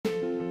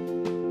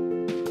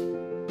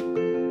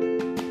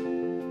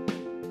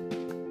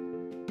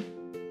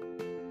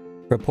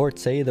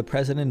Reports say the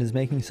president is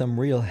making some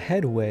real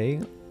headway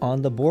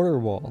on the border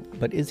wall,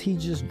 but is he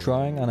just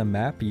drawing on a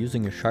map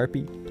using a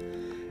Sharpie?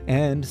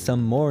 And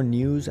some more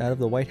news out of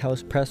the White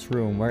House press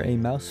room, where a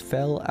mouse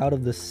fell out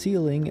of the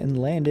ceiling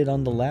and landed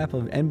on the lap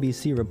of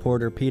NBC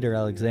reporter Peter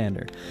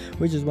Alexander,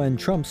 which is when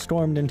Trump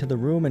stormed into the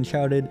room and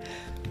shouted,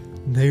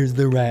 "There's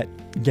the rat,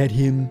 get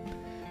him,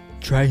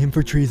 try him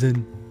for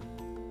treason."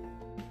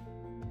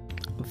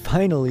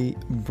 Finally,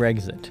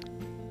 Brexit.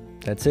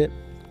 That's it.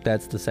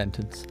 That's the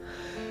sentence.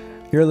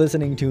 You're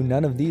listening to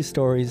none of these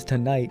stories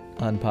tonight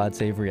on Pod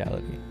Save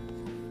Reality.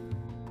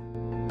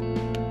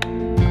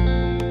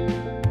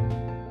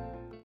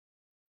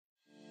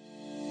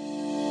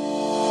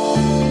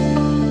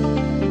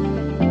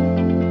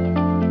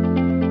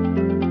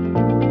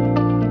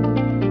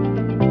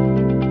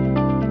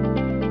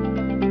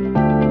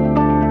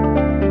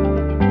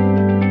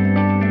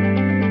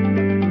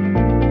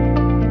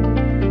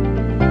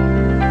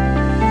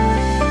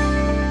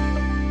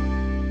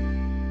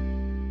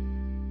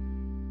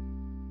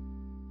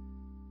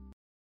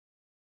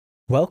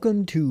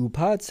 Welcome to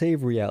Pod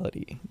Save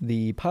Reality,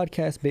 the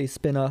podcast-based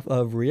spin-off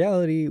of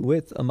Reality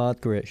with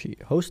Ahmad Qureshi,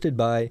 hosted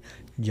by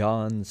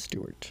Jon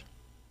Stewart.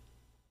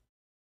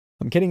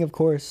 I'm kidding, of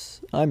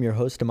course. I'm your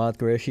host, Ahmad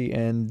Qureshi,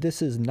 and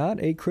this is not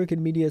a Crooked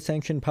Media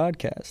sanctioned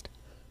podcast,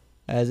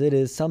 as it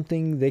is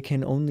something they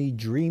can only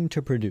dream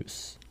to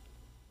produce.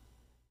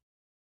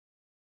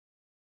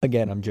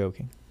 Again, I'm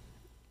joking.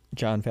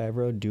 Jon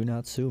Favreau, do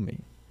not sue me.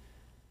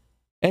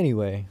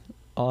 Anyway,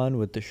 on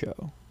with the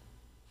show.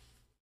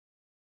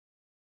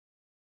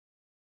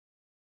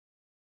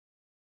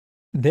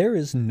 There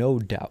is no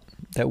doubt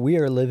that we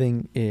are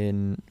living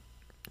in,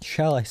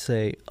 shall I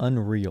say,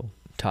 unreal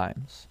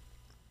times.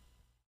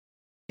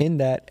 In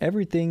that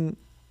everything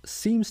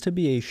seems to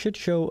be a shit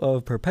show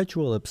of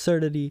perpetual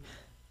absurdity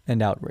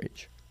and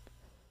outrage.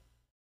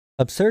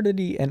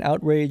 Absurdity and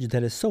outrage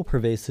that is so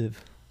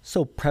pervasive,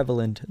 so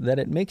prevalent, that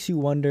it makes you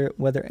wonder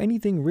whether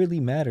anything really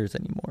matters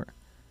anymore.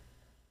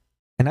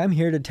 And I'm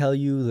here to tell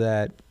you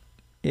that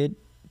it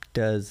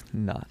does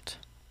not.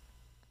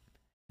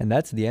 And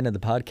that's the end of the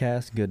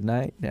podcast. Good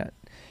night. Yeah,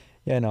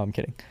 no, I'm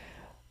kidding.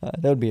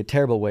 That would be a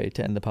terrible way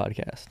to end the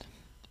podcast.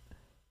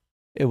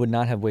 It would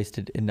not have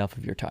wasted enough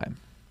of your time.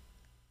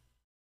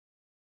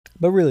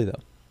 But really, though,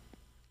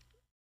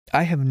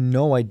 I have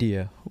no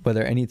idea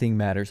whether anything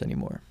matters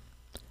anymore.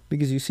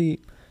 Because you see,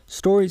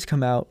 stories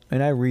come out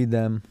and I read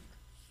them,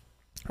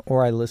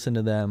 or I listen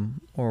to them,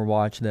 or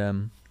watch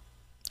them,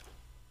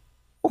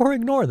 or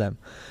ignore them.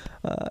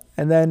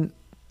 And then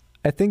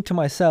I think to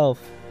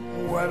myself,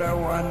 what a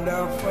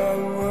wonderful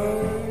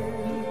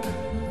world.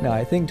 Now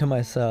I think to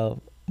myself,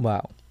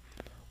 wow,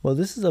 well,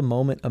 this is a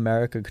moment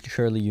America could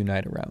surely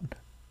unite around.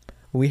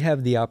 We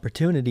have the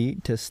opportunity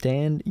to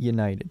stand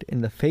united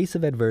in the face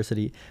of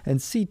adversity and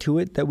see to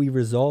it that we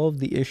resolve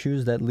the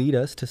issues that lead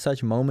us to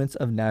such moments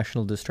of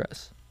national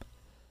distress.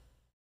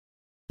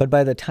 But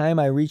by the time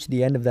I reach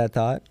the end of that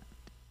thought,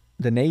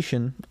 the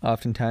nation,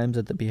 oftentimes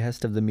at the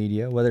behest of the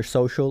media, whether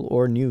social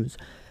or news,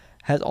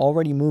 has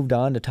already moved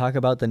on to talk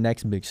about the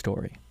next big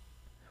story,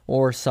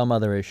 or some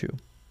other issue.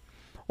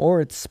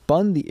 Or it's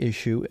spun the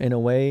issue in a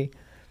way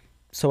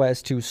so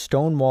as to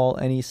stonewall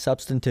any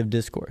substantive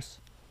discourse.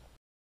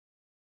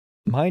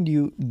 Mind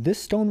you,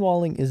 this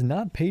stonewalling is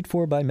not paid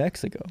for by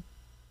Mexico.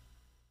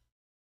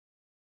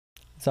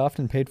 It's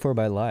often paid for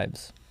by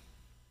lives.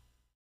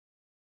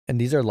 And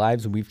these are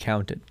lives we've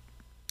counted.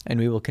 And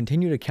we will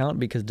continue to count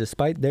because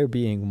despite there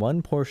being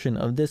one portion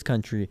of this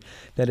country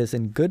that is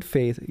in good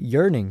faith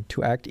yearning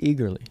to act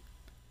eagerly,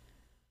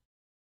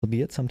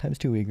 albeit sometimes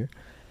too eager,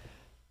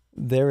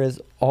 there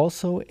is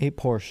also a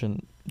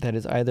portion that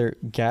is either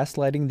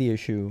gaslighting the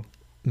issue,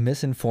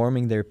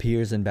 misinforming their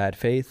peers in bad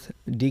faith,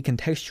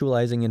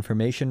 decontextualizing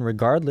information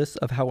regardless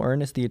of how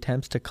earnest the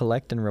attempts to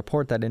collect and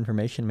report that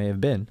information may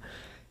have been,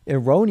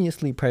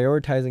 erroneously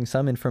prioritizing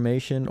some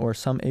information or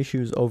some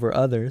issues over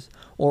others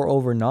or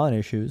over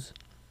non-issues,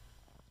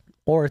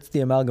 or it's the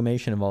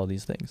amalgamation of all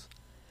these things,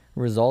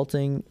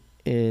 resulting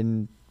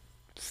in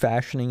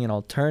fashioning an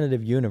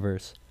alternative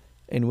universe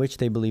in which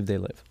they believe they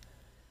live.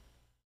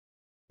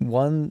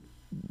 One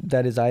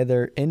that is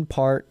either in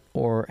part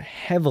or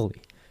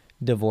heavily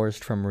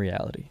divorced from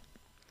reality,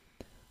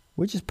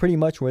 which is pretty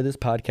much where this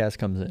podcast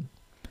comes in.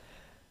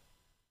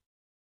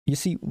 You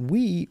see,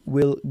 we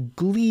will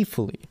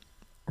gleefully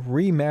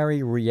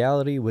remarry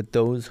reality with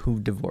those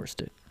who've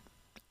divorced it,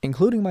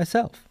 including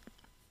myself.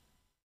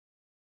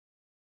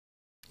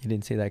 You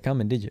didn't see that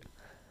coming, did you?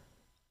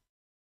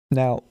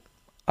 Now,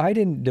 I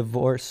didn't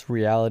divorce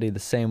reality the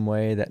same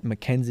way that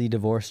Mackenzie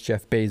divorced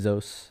Jeff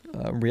Bezos.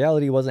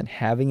 Reality wasn't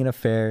having an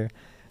affair,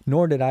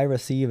 nor did I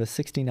receive a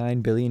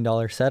 $69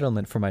 billion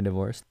settlement for my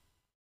divorce.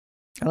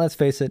 And let's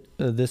face it,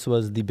 this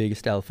was the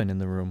biggest elephant in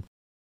the room.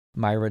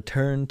 My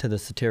return to the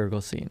satirical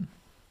scene.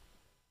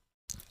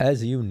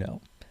 As you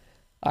know,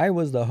 I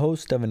was the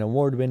host of an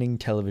award-winning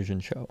television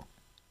show.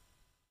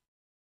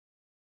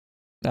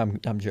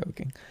 I'm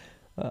joking.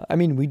 I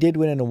mean, we did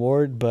win an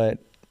award, but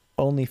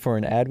only for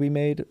an ad we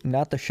made,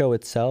 not the show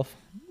itself.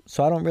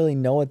 so I don't really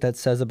know what that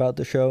says about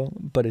the show,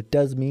 but it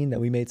does mean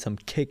that we made some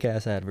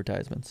kick-ass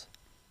advertisements.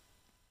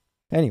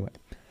 Anyway,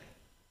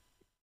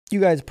 you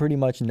guys pretty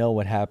much know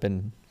what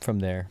happened from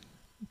there.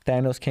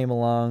 Thanos came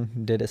along,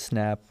 did a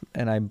snap,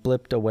 and I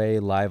blipped away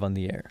live on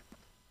the air.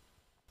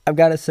 I've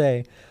got to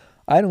say,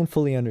 I don't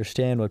fully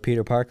understand what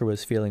Peter Parker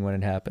was feeling when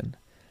it happened.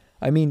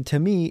 I mean, to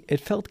me, it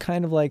felt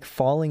kind of like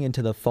falling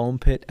into the foam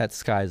pit at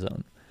Sky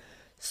Zone.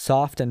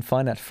 Soft and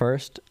fun at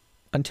first,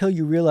 until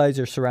you realize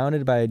you're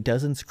surrounded by a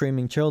dozen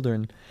screaming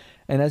children,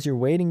 and as you're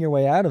wading your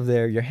way out of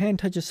there, your hand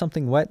touches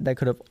something wet that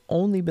could have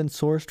only been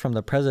sourced from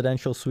the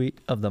presidential suite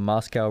of the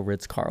Moscow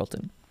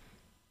Ritz-Carlton.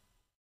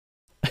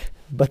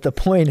 But the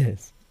point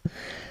is,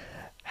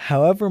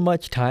 however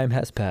much time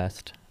has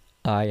passed,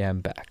 I am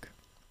back.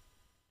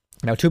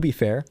 Now, to be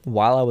fair,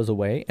 while I was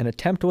away, an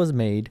attempt was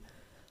made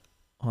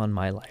on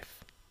my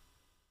life.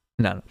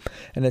 No.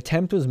 An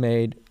attempt was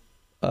made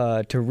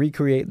to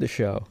recreate the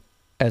show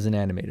as an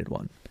animated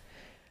one.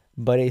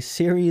 But a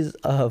series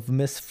of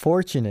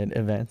misfortunate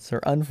events, or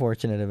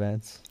unfortunate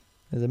events,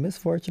 is it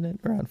misfortunate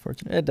or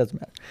unfortunate? It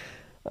doesn't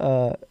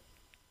matter.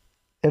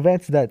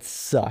 Events that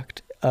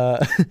sucked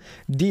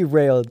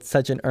derailed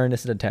such an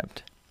earnest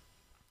attempt.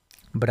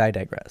 But I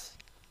digress.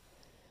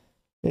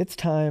 It's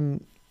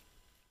time.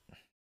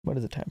 What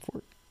is it time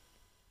for?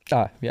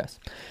 Yes.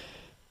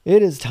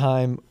 It is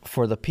time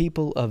for the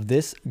people of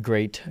this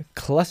great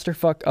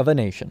clusterfuck of a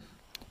nation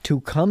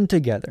to come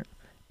together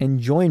and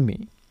join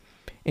me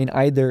in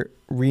either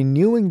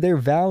renewing their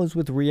vows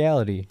with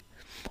reality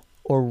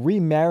or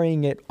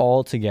remarrying it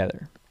all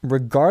together,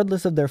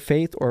 regardless of their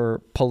faith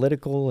or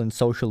political and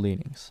social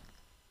leanings.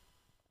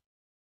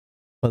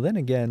 Well, then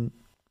again,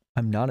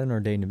 I'm not an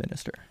ordained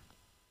minister.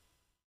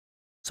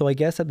 So I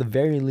guess at the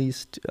very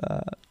least,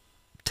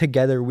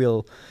 together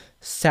we'll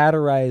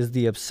satirize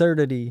the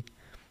absurdity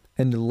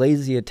and the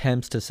lazy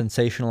attempts to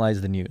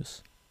sensationalize the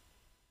news.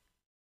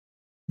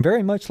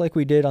 Very much like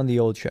we did on the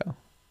old show.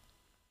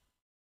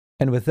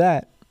 And with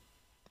that,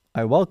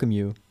 I welcome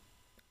you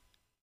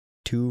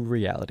to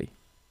reality.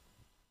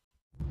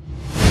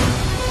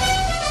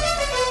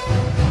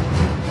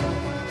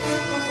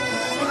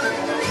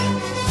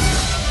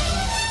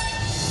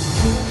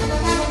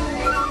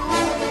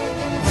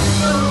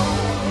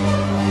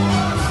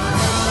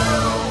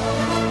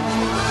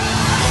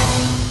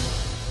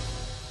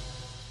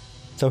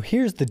 So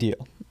here's the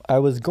deal. I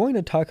was going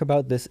to talk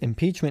about this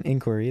impeachment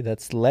inquiry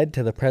that's led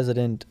to the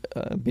president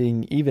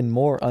being even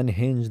more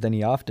unhinged than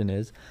he often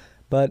is,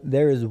 but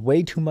there is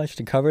way too much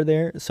to cover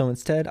there, so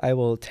instead I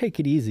will take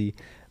it easy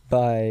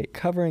by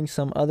covering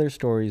some other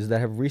stories that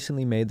have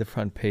recently made the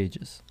front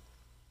pages.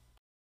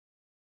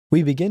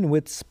 We begin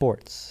with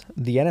sports.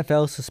 The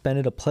NFL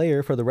suspended a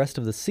player for the rest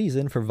of the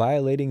season for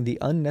violating the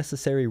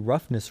unnecessary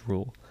roughness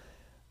rule.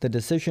 The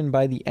decision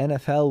by the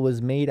NFL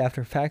was made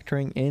after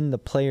factoring in the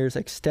player's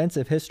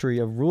extensive history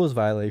of rules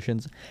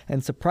violations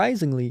and,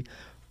 surprisingly,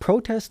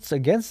 protests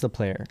against the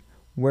player,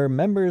 where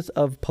members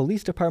of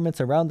police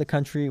departments around the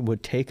country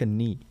would take a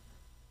knee.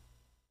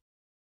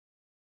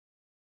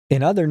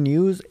 In other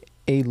news,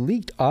 a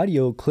leaked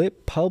audio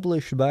clip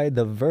published by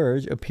The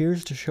Verge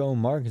appears to show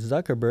Mark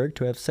Zuckerberg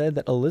to have said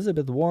that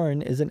Elizabeth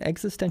Warren is an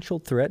existential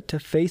threat to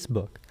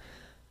Facebook.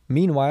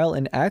 Meanwhile,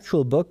 an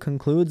actual book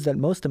concludes that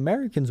most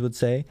Americans would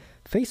say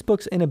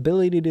Facebook's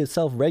inability to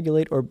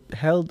self-regulate or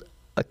held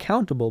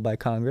accountable by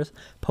Congress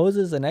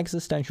poses an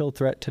existential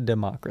threat to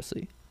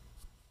democracy.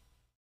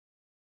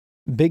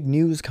 Big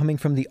news coming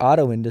from the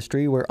auto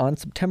industry, where on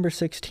September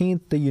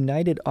 16th, the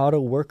United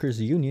Auto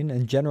Workers Union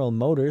and General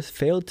Motors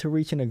failed to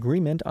reach an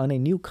agreement on a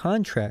new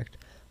contract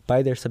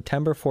by their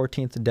September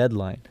 14th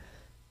deadline.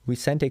 We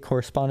sent a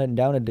correspondent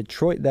down to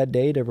Detroit that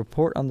day to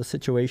report on the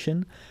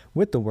situation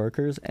with the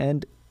workers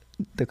and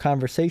the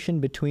conversation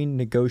between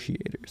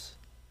negotiators.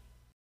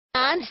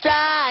 On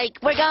strike!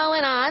 We're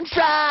going on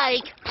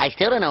strike! I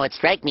still don't know what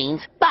strike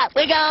means, but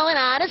we're going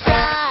on a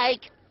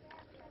strike!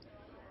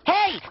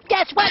 Hey,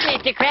 guess what,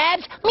 Mr.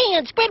 Krabs? Me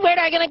and Squidward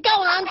are gonna go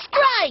on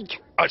strike!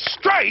 A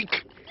strike?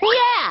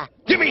 Yeah!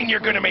 You mean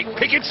you're gonna make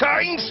picket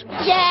signs?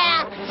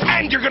 Yeah!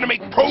 And you're gonna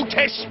make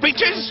protest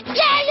speeches?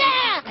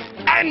 Yeah!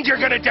 And you're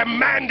gonna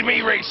demand me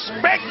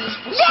respect?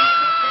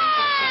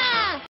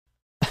 Yeah!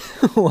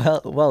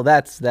 Well,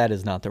 that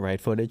is not the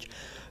right footage.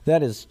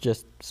 That is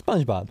just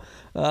SpongeBob.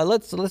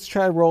 Let's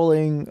try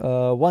rolling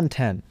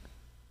 110.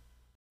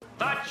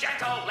 The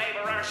gentle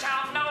laborer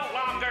shall no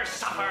longer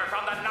suffer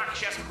from the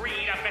noxious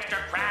greed of Mr.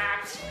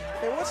 Krabs.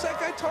 Hey, what's that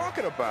guy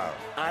talking about?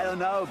 I don't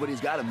know, but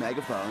he's got a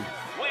megaphone.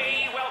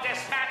 We will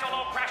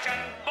dismantle oppression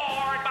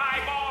board by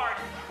board.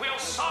 We'll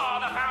saw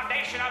the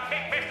foundation of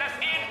big business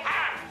in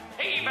half,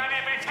 even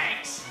if it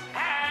takes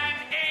an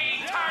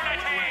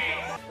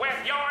eternity.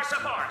 With your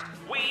support,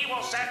 we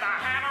will send the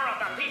hammer of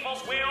the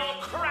people's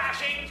will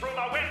crashing through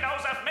the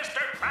windows of Mr.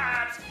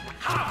 Krabs'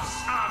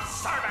 House of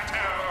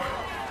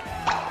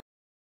Servitude.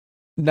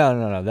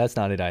 No, that's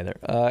not it either.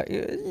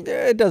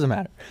 It doesn't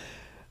matter.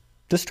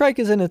 The strike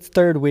is in its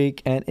third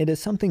week, and it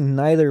is something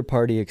neither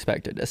party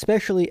expected,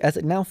 especially as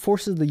it now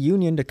forces the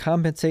union to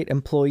compensate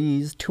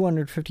employees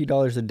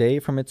 $250 a day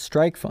from its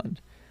strike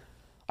fund.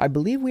 I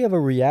believe we have a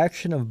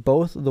reaction of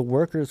both the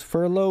workers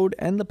furloughed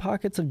and the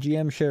pockets of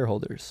GM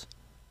shareholders.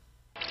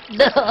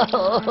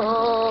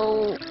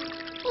 No!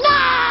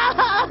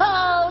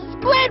 No!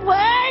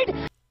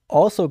 Squidward!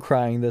 Also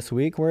crying this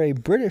week were a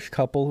British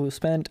couple who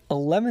spent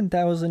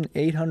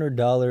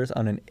 $11,800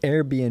 on an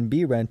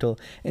Airbnb rental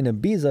in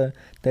Ibiza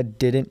that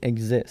didn't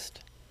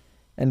exist.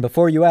 And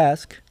before you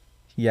ask,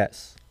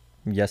 yes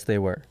they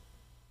were.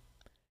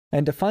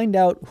 And to find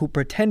out who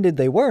pretended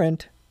they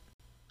weren't,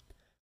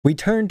 we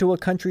turn to a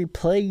country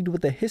plagued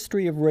with a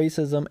history of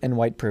racism and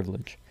white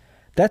privilege.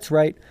 That's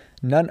right,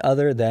 none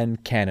other than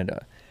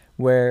Canada,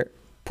 where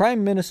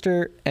Prime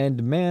Minister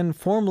and man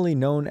formerly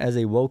known as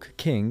a woke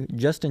king,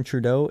 Justin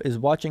Trudeau, is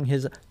watching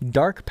his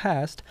dark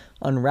past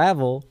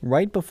unravel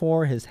right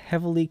before his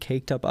heavily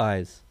caked up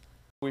eyes.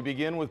 We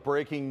begin with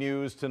breaking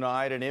news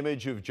tonight. An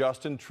image of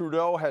Justin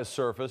Trudeau has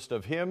surfaced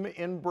of him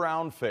in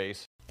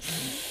brownface.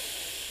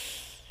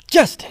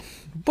 Justin,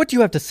 what do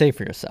you have to say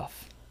for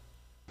yourself?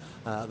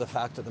 The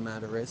fact of the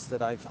matter is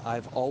that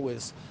I've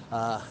always,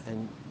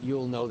 and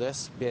you'll know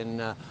this,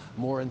 been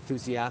more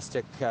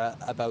enthusiastic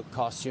about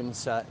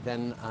costumes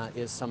than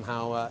is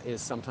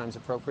sometimes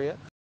appropriate.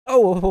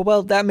 Oh,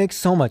 well, that makes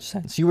so much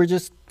sense. You were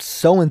just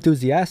so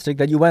enthusiastic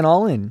that you went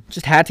all in.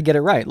 Just had to get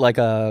it right, like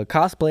a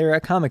cosplayer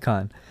at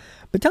Comic-Con.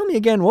 But tell me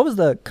again, what was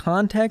the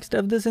context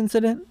of this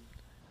incident?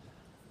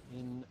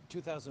 In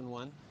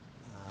 2001,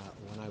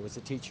 when I was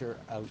a teacher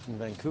out in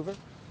Vancouver,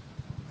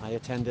 I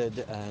attended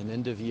an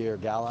end-of-year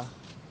gala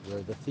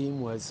where the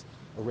theme was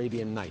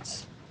Arabian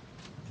Nights.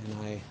 And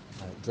I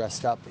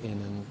dressed up in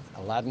an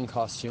Aladdin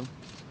costume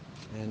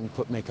and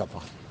put makeup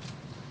on.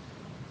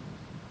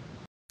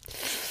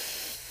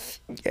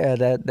 Yeah,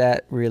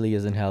 that really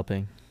isn't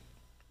helping.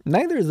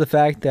 Neither is the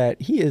fact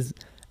that he is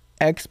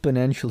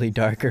exponentially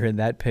darker in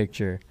that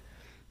picture.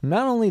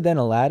 Not only than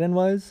Aladdin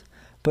was,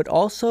 but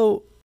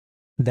also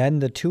than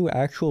the two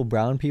actual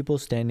brown people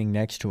standing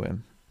next to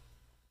him.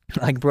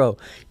 Like, bro,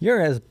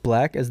 you're as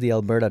black as the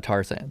Alberta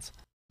tar sands.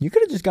 You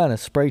could have just gotten a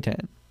spray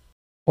tan.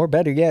 Or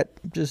better yet,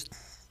 just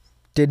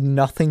did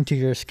nothing to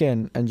your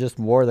skin and just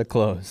wore the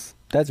clothes.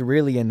 That's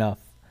really enough.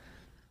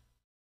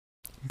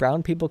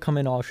 Brown people come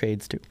in all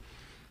shades too.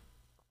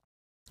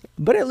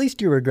 But at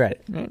least you regret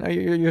it. Right?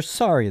 You're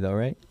sorry though,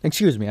 right?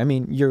 Excuse me, I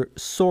mean, you're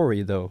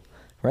sorry though,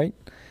 right?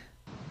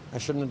 I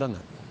shouldn't have done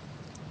that.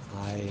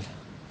 I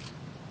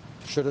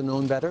should have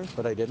known better,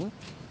 but I didn't.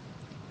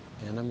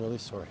 And I'm really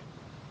sorry.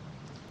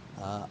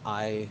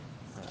 I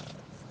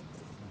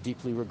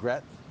deeply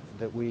regret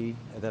that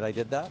I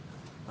did that.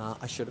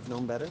 I should have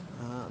known better,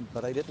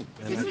 but I didn't.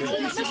 And I didn't.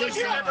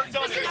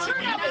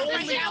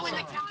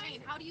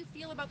 How do you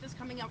feel about this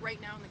coming out right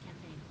now in the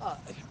campaign?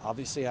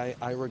 Obviously,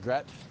 I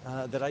regret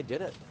that I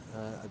did it.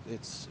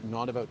 It's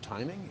not about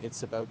timing.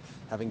 It's about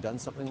having done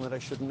something that I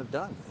shouldn't have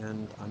done,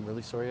 and I'm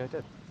really sorry I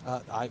did.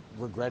 I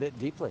regret it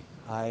deeply.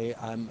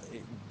 I'm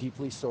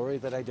deeply sorry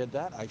that I did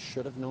that. I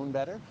should have known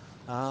better.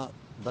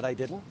 But I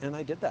didn't, and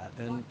I did that,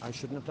 and I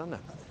shouldn't have done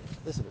that.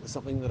 Listen, it was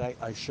something that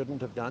I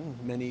shouldn't have done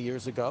many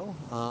years ago,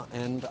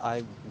 and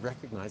I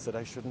recognize that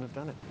I shouldn't have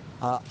done it.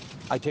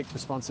 I take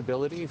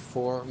responsibility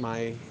for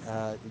my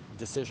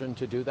decision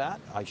to do that.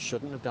 I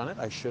shouldn't have done it.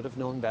 I should have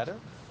known better.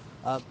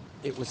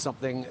 It was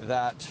something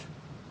that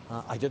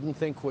I didn't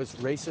think was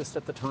racist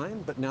at the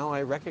time, but now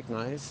I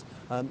recognize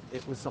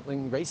it was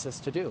something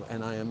racist to do,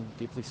 and I am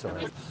deeply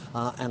sorry.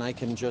 And I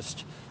can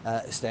just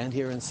stand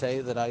here and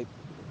say that I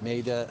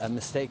made a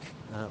mistake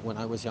when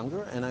I was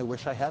younger, and I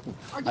wish I hadn't.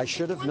 I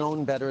should have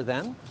known better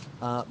then,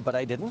 but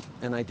I didn't,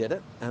 and I did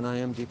it, and I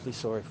am deeply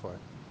sorry for it.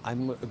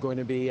 I'm going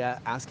to be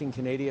asking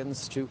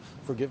Canadians to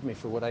forgive me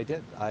for what I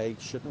did. I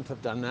shouldn't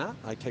have done that.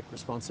 I take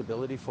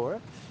responsibility for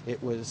it.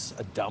 It was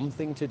a dumb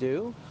thing to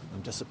do.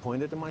 I'm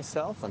disappointed in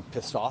myself. I'm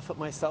pissed off at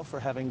myself for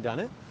having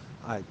done it.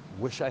 I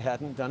wish I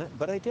hadn't done it,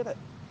 but I did it,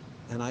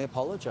 and I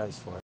apologize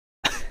for it.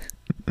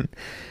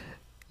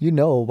 You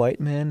know a white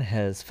man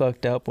has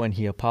fucked up when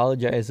he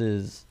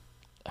apologizes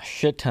a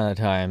shit ton of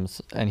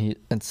times and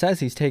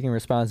says he's taking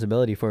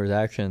responsibility for his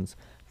actions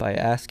by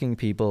asking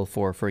people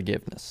for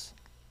forgiveness.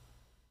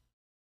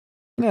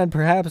 And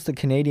perhaps the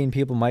Canadian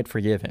people might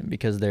forgive him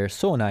because they're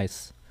so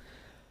nice.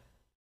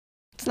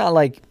 It's not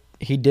like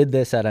he did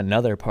this at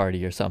another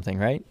party or something,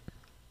 right?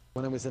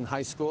 When I was in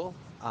high school,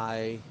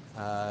 I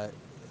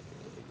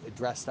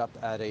dressed up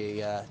at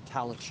a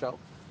talent show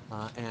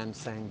and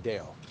sang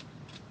Dale.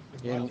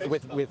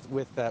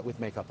 With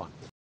makeup on.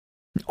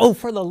 Oh,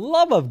 for the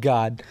love of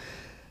God.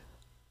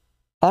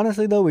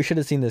 Honestly, though, we should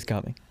have seen this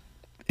coming.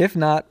 If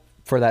not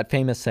for that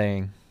famous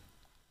saying,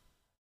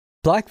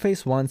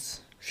 blackface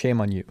once, shame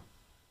on you.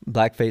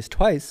 Blackface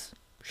twice,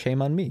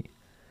 shame on me.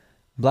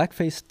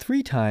 Blackface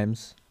 3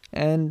 times,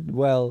 and,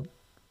 well,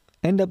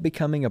 end up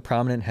becoming a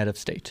prominent head of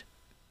state.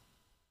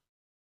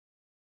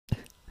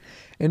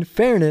 In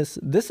fairness,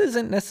 this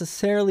isn't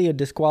necessarily a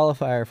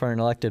disqualifier for an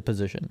elected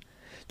position.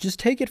 Just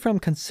take it from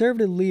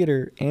Conservative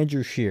leader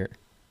Andrew Scheer.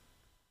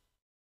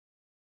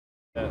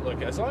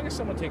 Look, as long as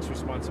someone takes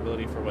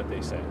responsibility for what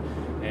they say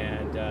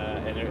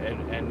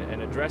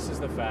and addresses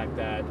the fact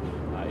that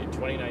in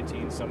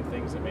 2019 some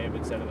things that may have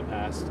been said in the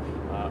past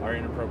are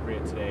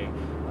inappropriate today,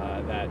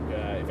 that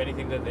if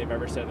anything that they've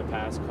ever said in the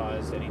past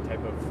caused any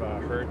type of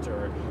hurt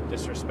or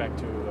disrespect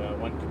to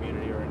one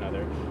community or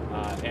another,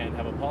 and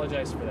have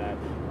apologized for that,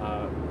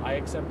 I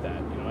accept that.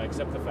 You know, I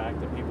accept the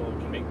fact that people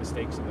can make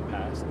mistakes in the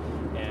past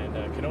and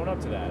can own up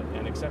to that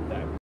and accept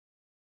that.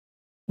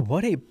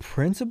 What a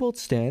principled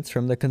stance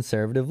from the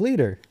Conservative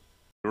leader.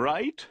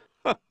 Right?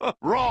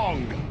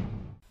 Wrong!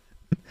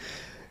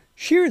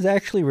 Scheer is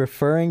actually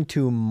referring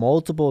to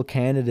multiple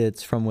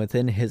candidates from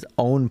within his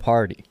own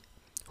party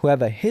who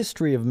have a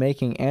history of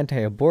making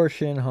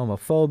anti-abortion,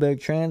 homophobic,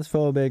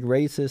 transphobic,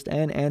 racist,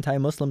 and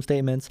anti-Muslim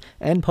statements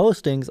and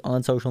postings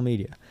on social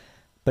media.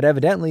 But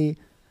evidently,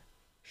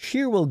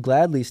 Scheer will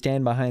gladly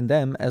stand behind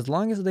them as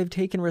long as they've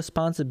taken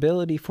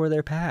responsibility for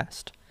their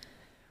past.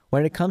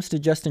 When it comes to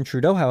Justin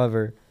Trudeau,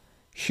 however,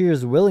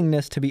 Scheer's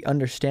willingness to be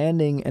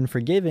understanding and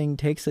forgiving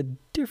takes a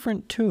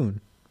different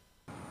tune.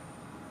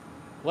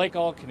 Like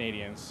all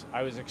Canadians,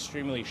 I was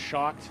extremely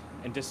shocked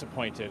and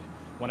disappointed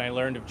when I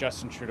learned of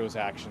Justin Trudeau's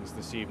actions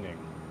this evening.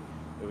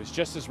 It was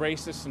just as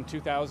racist in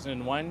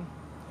 2001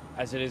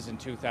 as it is in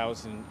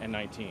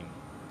 2019.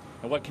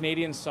 And what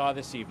Canadians saw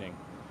this evening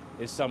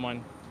is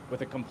someone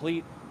with a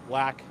complete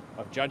lack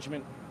of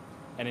judgment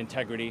and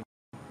integrity,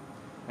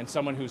 and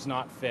someone who's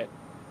not fit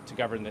to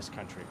govern this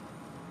country.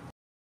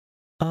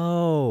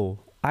 Oh,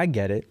 I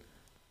get it.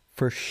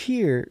 For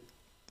Scheer,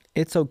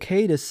 it's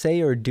okay to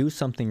say or do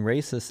something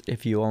racist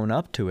if you own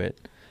up to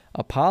it,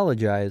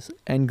 apologize,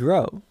 and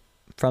grow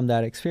from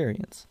that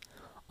experience.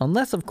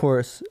 Unless, of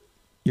course,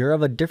 you're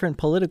of a different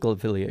political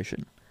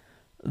affiliation.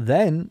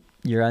 Then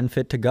you're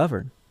unfit to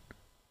govern.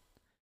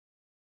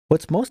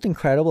 What's most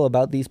incredible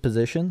about these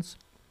positions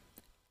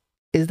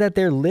is that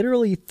they're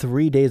literally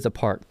 3 days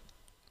apart,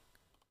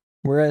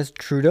 whereas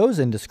Trudeau's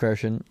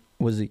indiscretion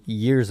was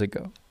years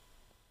ago.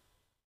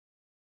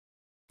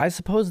 I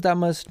suppose that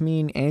must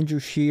mean Andrew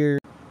Scheer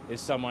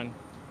is someone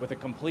with a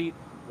complete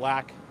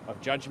lack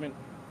of judgment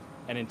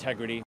and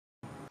integrity.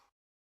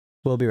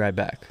 We'll be right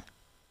back.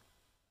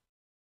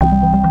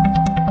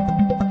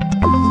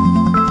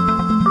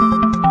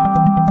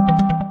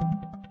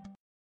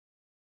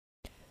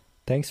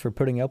 Thanks for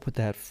putting up with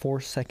that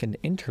 4-second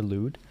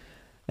interlude.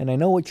 And I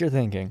know what you're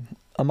thinking.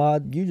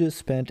 Ahmad, you just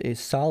spent a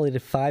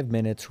solid 5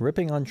 minutes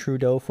ripping on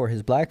Trudeau for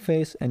his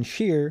blackface and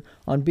Scheer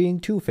on being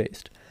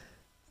two-faced.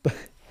 But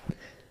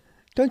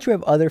don't you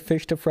have other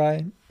fish to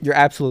fry? You're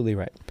absolutely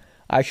right.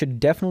 I should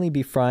definitely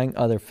be frying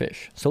other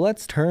fish. So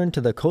let's turn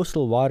to the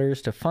coastal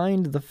waters to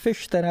find the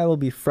fish that I will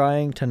be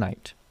frying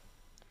tonight.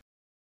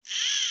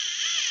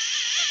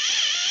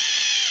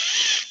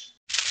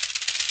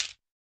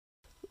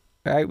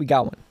 All right, we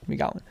got one.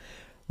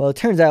 Well, it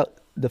turns out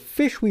the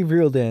fish we've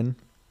reeled in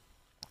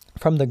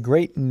from the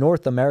great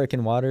North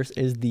American waters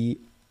is the...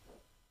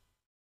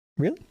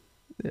 Really?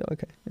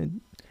 Okay.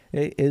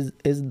 It is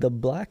the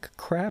black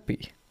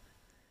crappie.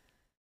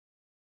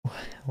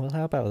 Well,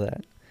 how about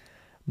that?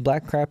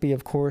 Black crappie,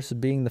 of course,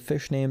 being the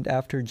fish named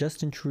after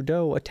Justin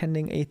Trudeau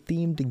attending a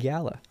themed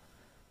gala.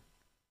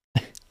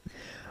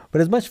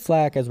 But as much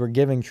flack as we're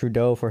giving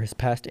Trudeau for his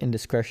past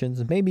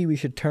indiscretions, maybe we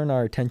should turn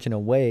our attention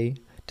away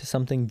to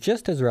something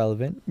just as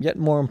relevant, yet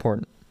more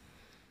important.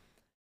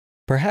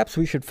 Perhaps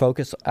we should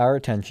focus our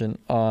attention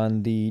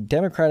on the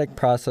democratic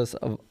process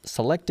of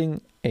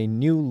selecting a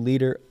new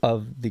leader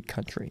of the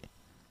country.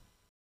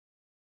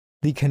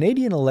 The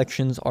Canadian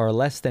elections are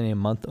less than a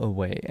month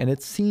away, and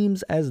it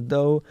seems as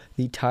though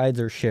the tides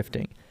are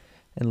shifting.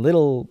 And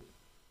little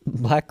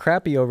black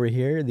crappie over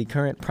here, the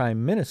current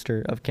Prime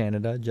Minister of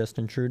Canada,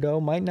 Justin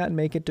Trudeau, might not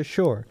make it to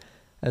shore,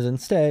 as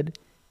instead,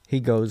 he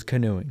goes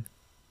canoeing.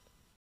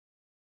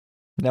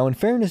 Now, in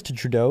fairness to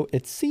Trudeau,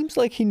 it seems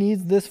like he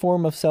needs this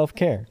form of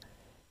self-care.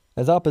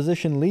 As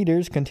opposition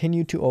leaders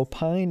continue to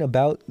opine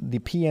about the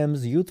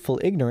PM's youthful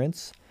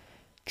ignorance,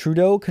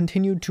 Trudeau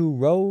continued to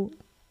row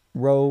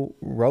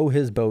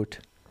his boat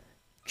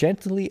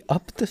gently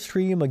up the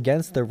stream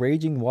against the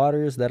raging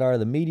waters that are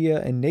the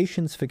media and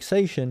nation's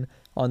fixation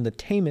on the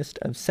tamest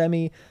of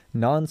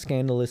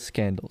semi-non-scandalous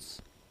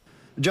scandals.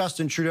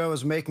 Justin Trudeau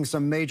is making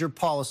some major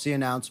policy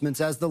announcements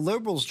as the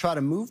Liberals try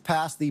to move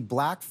past the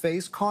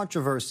blackface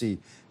controversy.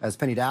 As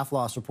Penny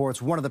Daflos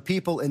reports, one of the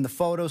people in the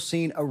photo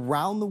seen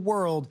around the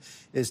world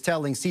is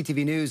telling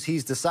CTV News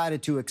he's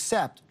decided to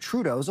accept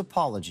Trudeau's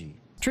apology.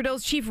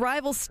 Trudeau's chief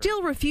rival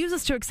still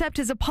refuses to accept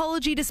his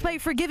apology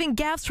despite forgiving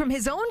gaffes from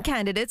his own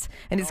candidates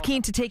and is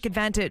keen to take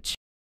advantage.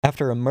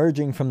 After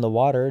emerging from the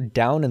water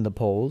down in the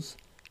polls,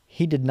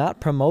 he did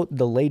not promote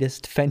the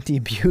latest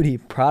Fenty Beauty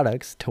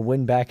products to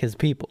win back his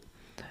people.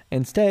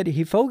 Instead,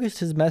 he focused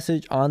his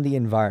message on the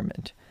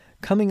environment,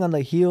 coming on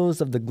the heels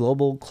of the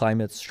global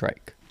climate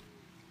strike.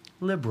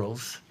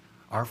 Liberals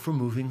are for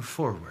moving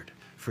forward,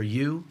 for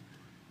you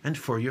and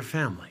for your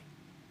family.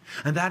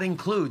 And that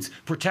includes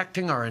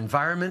protecting our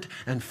environment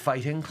and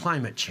fighting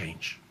climate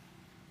change.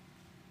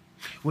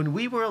 When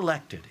we were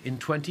elected in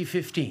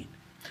 2015,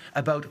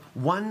 about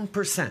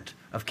 1%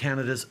 of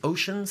Canada's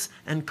oceans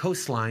and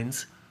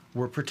coastlines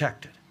were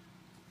protected.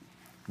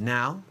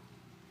 Now,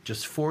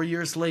 just 4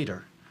 years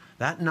later,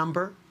 that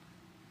number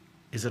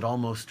is at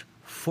almost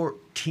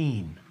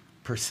 14%.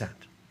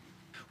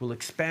 We'll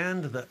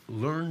expand the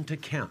Learn to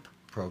Camp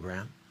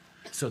program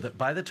so that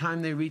by the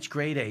time they reach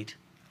grade 8,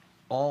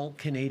 all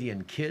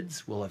Canadian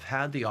kids will have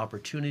had the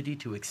opportunity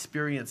to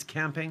experience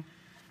camping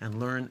and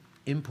learn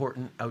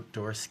important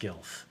outdoor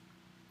skills.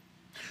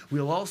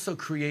 We'll also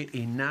create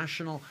a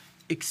national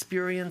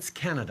Experience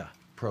Canada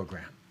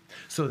program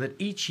so that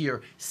each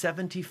year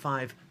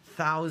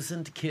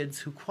 75,000 kids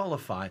who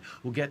qualify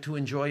will get to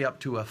enjoy up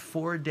to a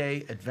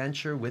 4-day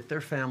adventure with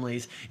their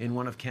families in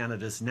one of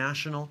Canada's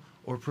national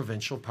or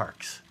provincial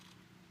parks.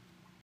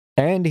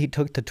 And he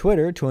took to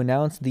Twitter to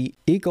announce the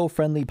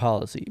eco-friendly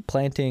policy,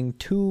 planting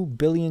 2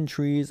 billion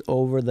trees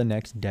over the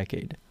next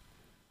decade.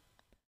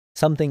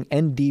 Something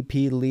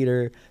NDP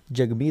leader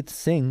Jagmeet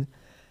Singh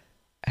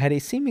had a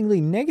seemingly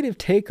negative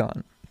take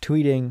on,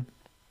 tweeting,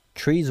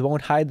 "Trees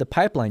won't hide the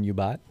pipeline you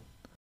bought."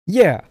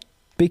 Yeah,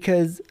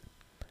 because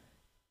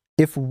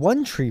if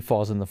one tree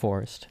falls in the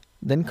forest,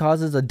 then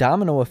causes a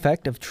domino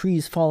effect of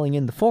trees falling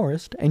in the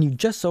forest, and you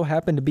just so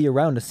happen to be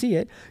around to see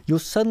it, you'll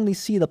suddenly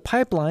see the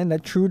pipeline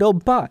that Trudeau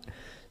bought.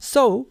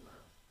 So,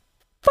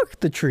 fuck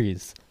the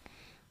trees.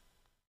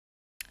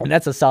 And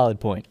that's a solid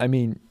point. I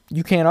mean,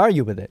 you can't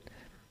argue with it.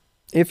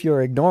 If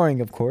you're ignoring,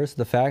 of course,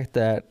 the fact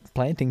that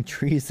planting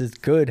trees is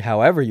good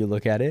however you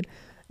look at it,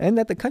 and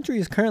that the country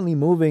is currently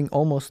moving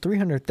almost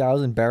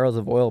 300,000 barrels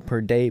of oil per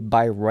day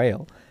by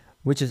rail,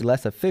 which is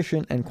less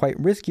efficient and quite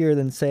riskier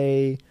than,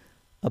 say,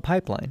 a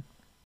pipeline.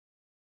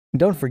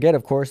 Don't forget,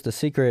 of course, the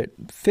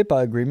secret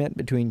FIPA agreement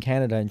between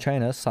Canada and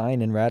China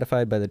signed and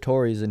ratified by the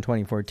Tories in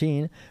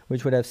 2014,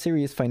 which would have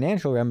serious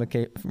financial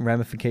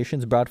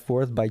ramifications brought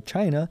forth by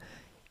China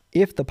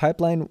if the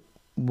pipeline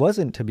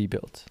wasn't to be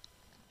built.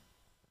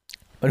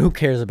 But who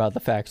cares about the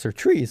facts or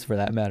trees, for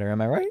that matter,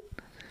 am I right?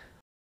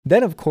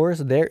 Then, of course,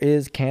 there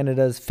is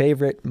Canada's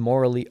favorite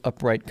morally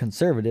upright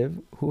conservative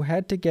who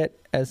had to get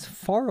as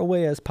far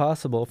away as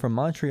possible from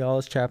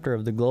Montreal's chapter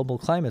of the global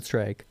climate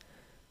strike,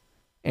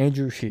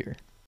 Andrew Scheer.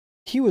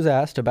 He was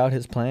asked about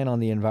his plan on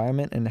the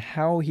environment and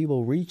how he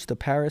will reach the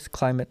Paris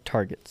climate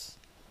targets.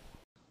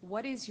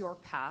 What is your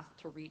path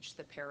to reach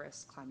the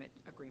Paris climate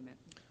agreement?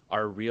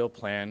 Our real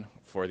plan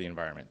for the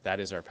environment. That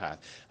is our path.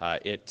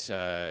 It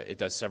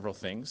does several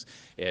things.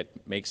 It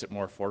makes it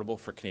more affordable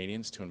for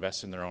Canadians to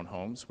invest in their own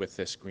homes with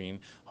this Green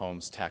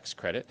Homes Tax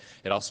Credit.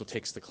 It also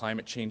takes the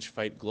climate change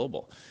fight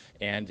global.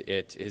 And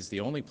it is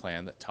the only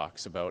plan that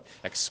talks about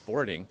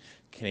exporting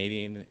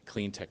Canadian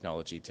clean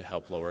technology to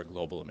help lower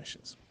global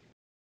emissions.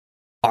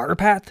 Our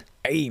path?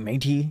 Hey,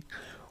 matey.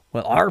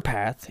 Well, our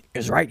path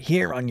is right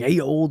here on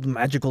ye old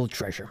magical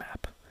treasure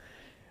map.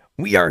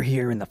 We are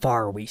here in the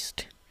far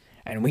west,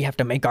 and we have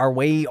to make our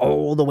way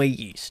all the way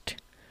east.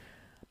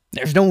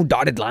 There's no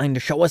dotted line to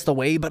show us the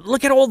way, but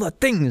look at all the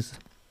things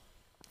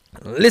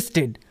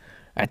listed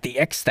at the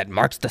X that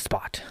marks the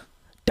spot.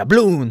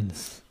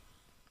 Doubloons.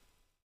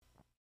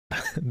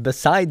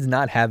 Besides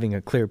not having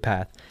a clear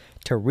path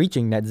to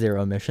reaching net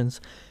zero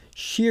emissions,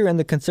 Scheer and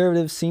the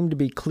Conservatives seem to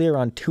be clear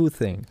on two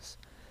things: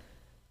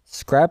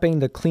 scrapping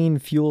the clean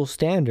fuel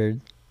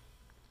standard,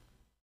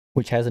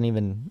 which hasn't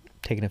even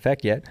taken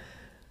effect yet,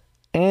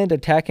 and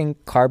attacking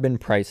carbon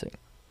pricing.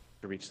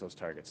 To reach those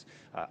targets.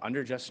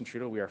 Under Justin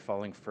Trudeau, we are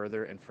falling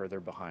further and further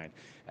behind.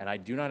 And I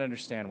do not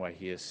understand why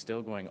he is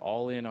still going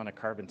all in on a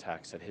carbon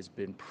tax that has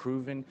been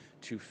proven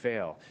to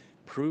fail.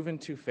 Proven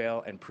to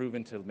fail and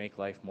proven to make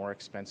life more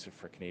expensive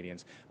for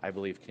Canadians. I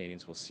believe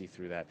Canadians will see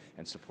through that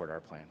and support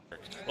our plan.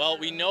 Well,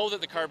 we know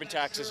that the carbon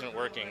tax isn't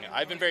working.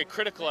 I've been very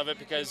critical of it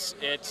because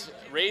it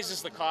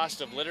raises the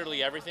cost of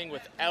literally everything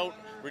without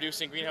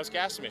reducing greenhouse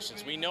gas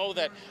emissions. We know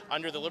that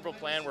under the Liberal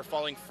plan, we're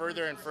falling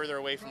further and further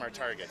away from our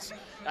targets.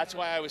 That's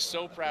why I was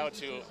so proud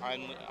to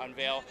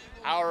unveil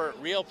our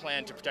real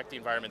plan to protect the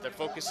environment that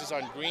focuses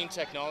on green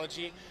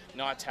technology,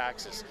 not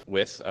taxes.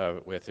 With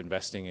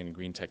investing in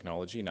green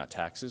technology, not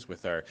taxes,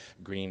 with our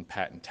green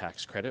patent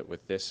tax credit,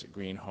 with this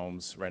green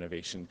homes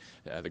renovation,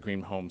 the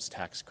Green Homes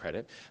Tax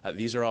Credit,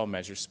 these are all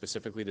measures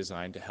specifically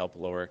designed to help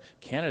lower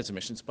Canada's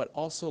emissions, but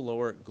also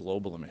lower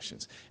global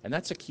emissions. And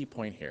that's a key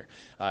point here.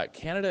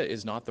 Canada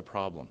is not the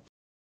problem.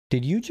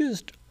 Did you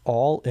just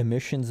all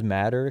emissions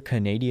matter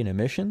Canadian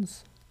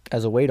emissions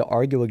as a way to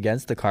argue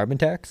against the carbon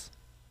tax?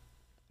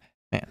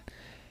 Man,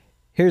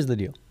 here's the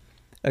deal.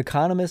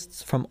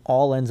 Economists from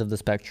all ends of the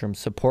spectrum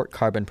support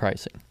carbon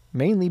pricing,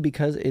 mainly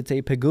because it's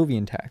a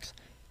Pigouvian tax,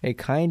 a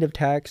kind of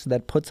tax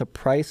that puts a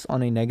price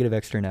on a negative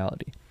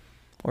externality,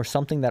 or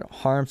something that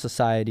harms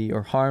society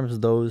or harms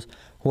those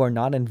who are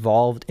not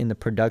involved in the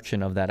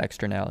production of that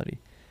externality.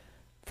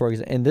 For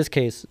example, in this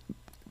case,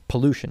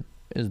 pollution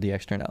is the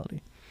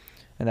externality,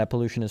 and that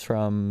pollution is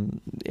from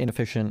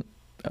inefficient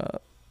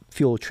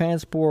fuel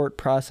transport,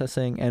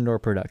 processing, and/or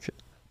production.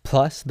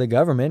 Plus, the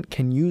government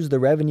can use the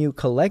revenue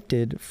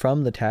collected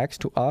from the tax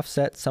to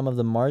offset some of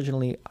the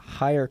marginally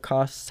higher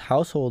costs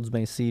households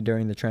may see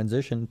during the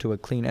transition to a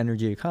clean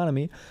energy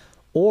economy,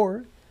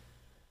 or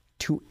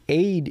to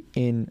aid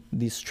in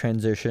this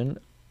transition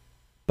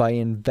by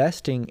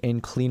investing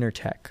in cleaner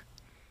tech.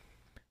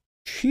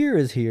 Scheer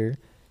is here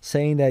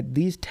saying that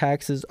these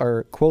taxes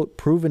are, quote,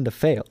 proven to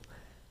fail,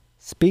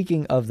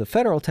 speaking of the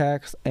federal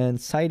tax and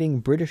citing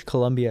British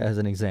Columbia as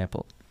an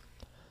example.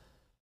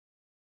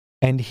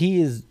 And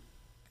he is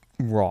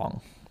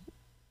wrong,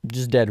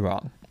 just dead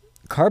wrong.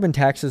 Carbon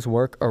taxes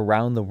work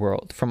around the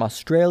world, from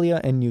Australia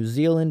and New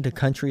Zealand to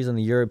countries in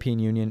the European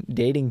Union,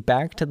 dating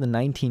back to the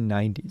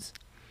 1990s.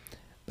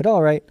 But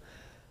all right,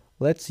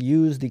 let's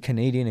use the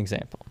Canadian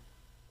example.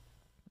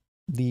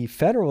 The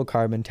federal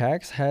carbon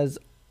tax has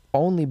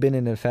only been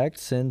in effect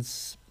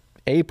since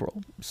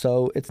April,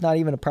 so it's not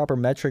even a proper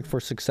metric for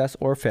success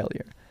or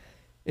failure.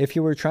 If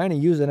you were trying to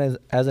use it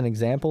as an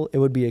example, it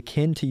would be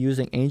akin to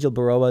using Angel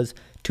Baroa's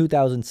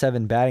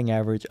 2007 batting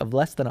average of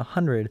less than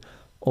 100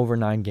 over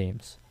 9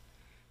 games.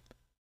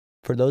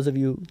 For those of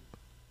you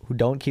who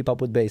don't keep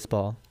up with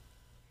baseball,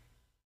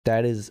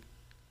 that is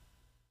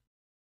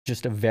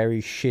just a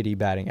very shitty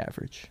batting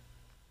average.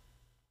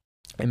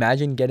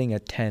 Imagine getting a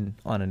 10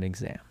 on an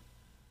exam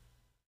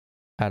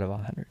out of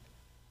 100.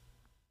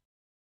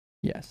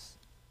 Yes.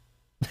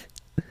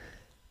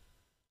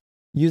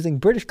 Using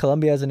British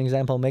Columbia as an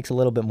example makes a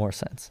little bit more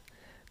sense.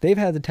 They've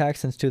had the tax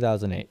since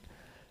 2008.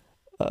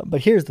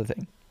 But here's the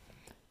thing.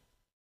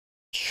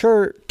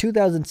 Sure,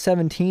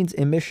 2017's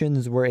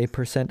emissions were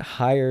 1%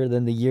 higher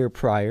than the year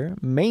prior,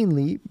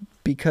 mainly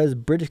because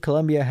British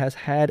Columbia has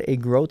had a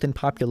growth in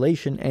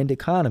population and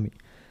economy.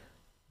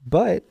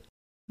 But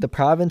the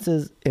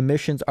province's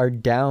emissions are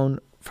down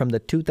from the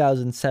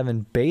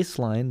 2007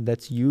 baseline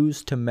that's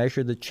used to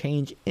measure the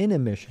change in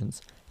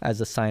emissions as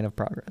a sign of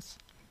progress.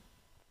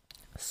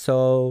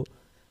 So,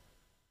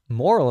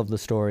 moral of the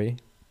story,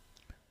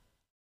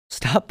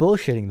 stop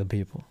bullshitting the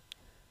people.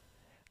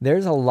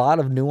 There's a lot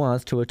of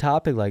nuance to a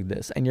topic like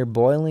this, and you're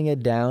boiling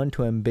it down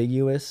to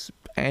ambiguous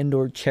and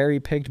or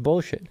cherry-picked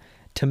bullshit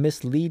to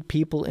mislead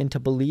people into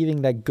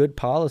believing that good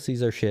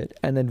policies are shit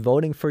and then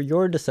voting for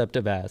your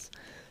deceptive ass.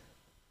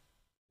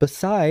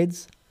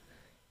 Besides,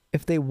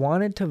 if they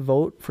wanted to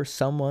vote for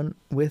someone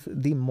with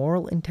the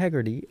moral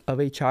integrity of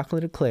a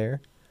chocolate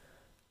eclair,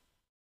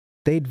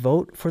 they'd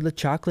vote for the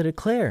chocolate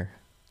eclair,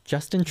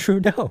 Justin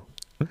Trudeau.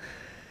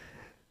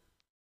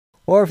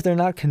 Or if they're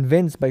not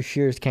convinced by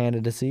Scheer's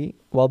candidacy,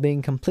 while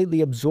being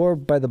completely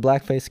absorbed by the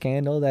blackface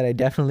scandal that I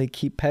definitely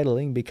keep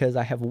peddling because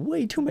I have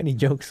way too many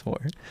jokes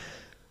for,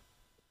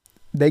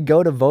 they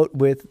go to vote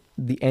with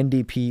the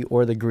NDP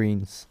or the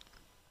Greens.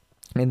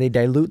 And they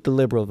dilute the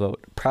Liberal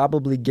vote,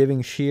 probably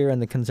giving Scheer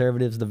and the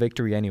Conservatives the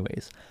victory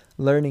anyways,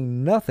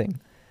 learning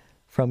nothing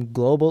from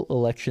global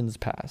elections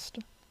past.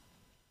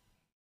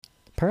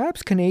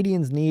 Perhaps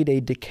Canadians need a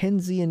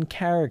Dickensian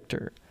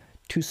character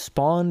to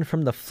spawn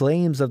from the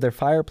flames of their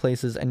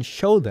fireplaces and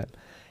show them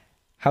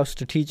how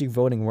strategic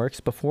voting works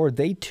before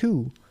they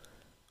too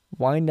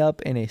wind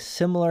up in a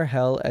similar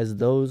hell as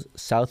those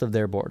south of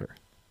their border.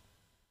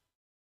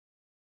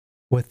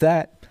 With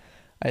that,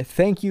 I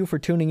thank you for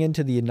tuning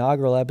into the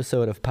inaugural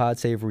episode of Pod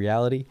Save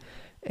Reality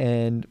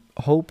and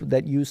hope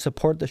that you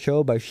support the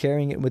show by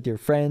sharing it with your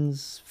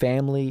friends,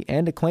 family,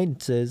 and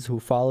acquaintances who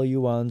follow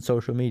you on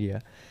social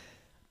media.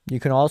 You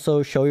can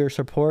also show your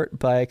support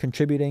by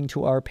contributing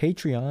to our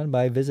Patreon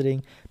by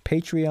visiting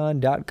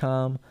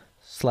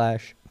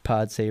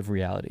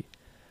patreon.com/podsavereality.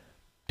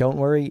 Don't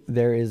worry,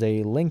 there is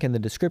a link in the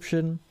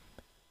description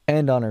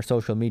and on our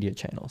social media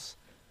channels.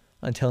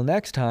 Until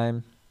next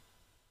time,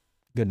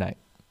 good night.